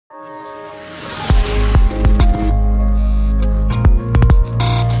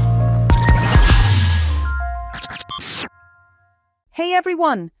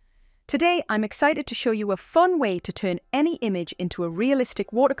everyone! Today I'm excited to show you a fun way to turn any image into a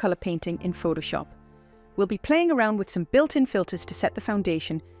realistic watercolor painting in Photoshop. We'll be playing around with some built-in filters to set the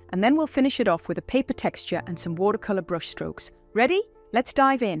foundation, and then we'll finish it off with a paper texture and some watercolor brush strokes. Ready? Let's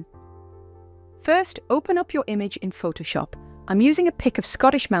dive in. First, open up your image in Photoshop. I'm using a pic of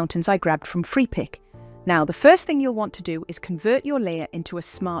Scottish mountains I grabbed from FreePic. Now, the first thing you'll want to do is convert your layer into a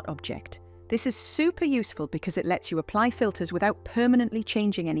smart object. This is super useful because it lets you apply filters without permanently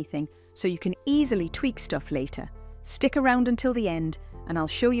changing anything, so you can easily tweak stuff later. Stick around until the end, and I'll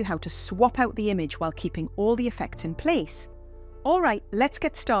show you how to swap out the image while keeping all the effects in place. Alright, let's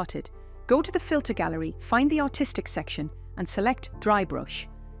get started. Go to the filter gallery, find the artistic section, and select Dry Brush.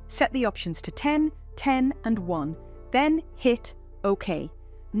 Set the options to 10, 10, and 1, then hit OK.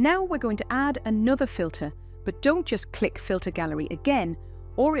 Now we're going to add another filter, but don't just click Filter Gallery again,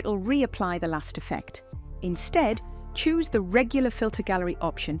 or it'll reapply the last effect. Instead, choose the regular Filter Gallery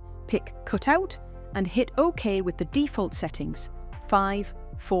option, pick Cut Out, and hit OK with the default settings, 5,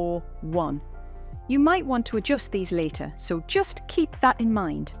 4, 1. You might want to adjust these later, so just keep that in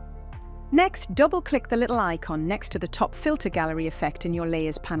mind. Next, double-click the little icon next to the top Filter Gallery effect in your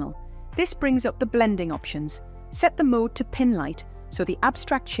Layers panel. This brings up the blending options. Set the mode to Pin Light, so the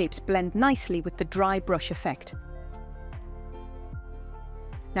abstract shapes blend nicely with the dry brush effect.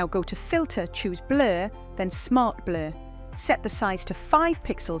 Now go to Filter, choose Blur, then Smart Blur. Set the size to 5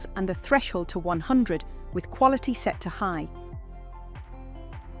 pixels and the threshold to 100, with quality set to high.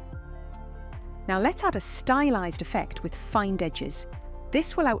 Now let's add a stylized effect with Find Edges.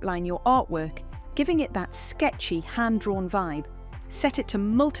 This will outline your artwork, giving it that sketchy, hand-drawn vibe. Set it to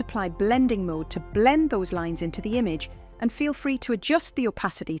Multiply Blending mode to blend those lines into the image, and feel free to adjust the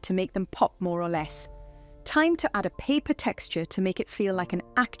opacity to make them pop more or less. Time to add a paper texture to make it feel like an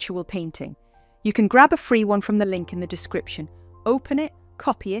actual painting. You can grab a free one from the link in the description, open it,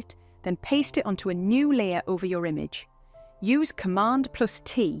 copy it, then paste it onto a new layer over your image. Use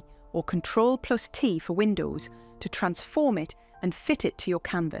Command+T or Control+T for Windows to transform it and fit it to your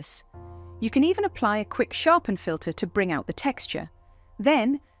canvas. You can even apply a quick sharpen filter to bring out the texture.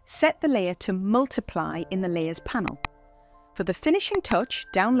 Then, set the layer to Multiply in the Layers panel. For the finishing touch,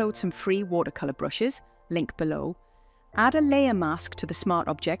 download some free watercolor brushes, link below. Add a layer mask to the smart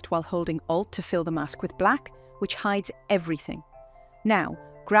object while holding Alt to fill the mask with black, which hides everything. Now,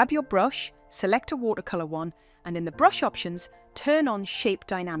 grab your brush, select a watercolor one, and in the brush options, turn on Shape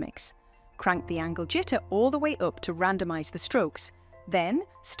Dynamics. Crank the angle jitter all the way up to randomize the strokes. Then,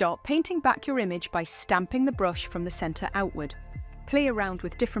 start painting back your image by stamping the brush from the center outward. Play around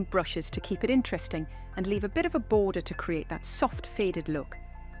with different brushes to keep it interesting and leave a bit of a border to create that soft faded look.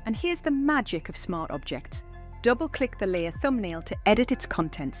 And here's the magic of smart objects. Double-click the layer thumbnail to edit its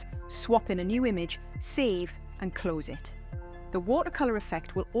contents, swap in a new image, save, and close it. The watercolor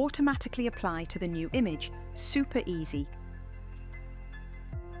effect will automatically apply to the new image. Super easy.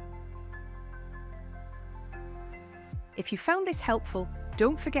 If you found this helpful,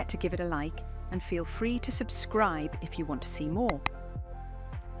 don't forget to give it a like and feel free to subscribe if you want to see more.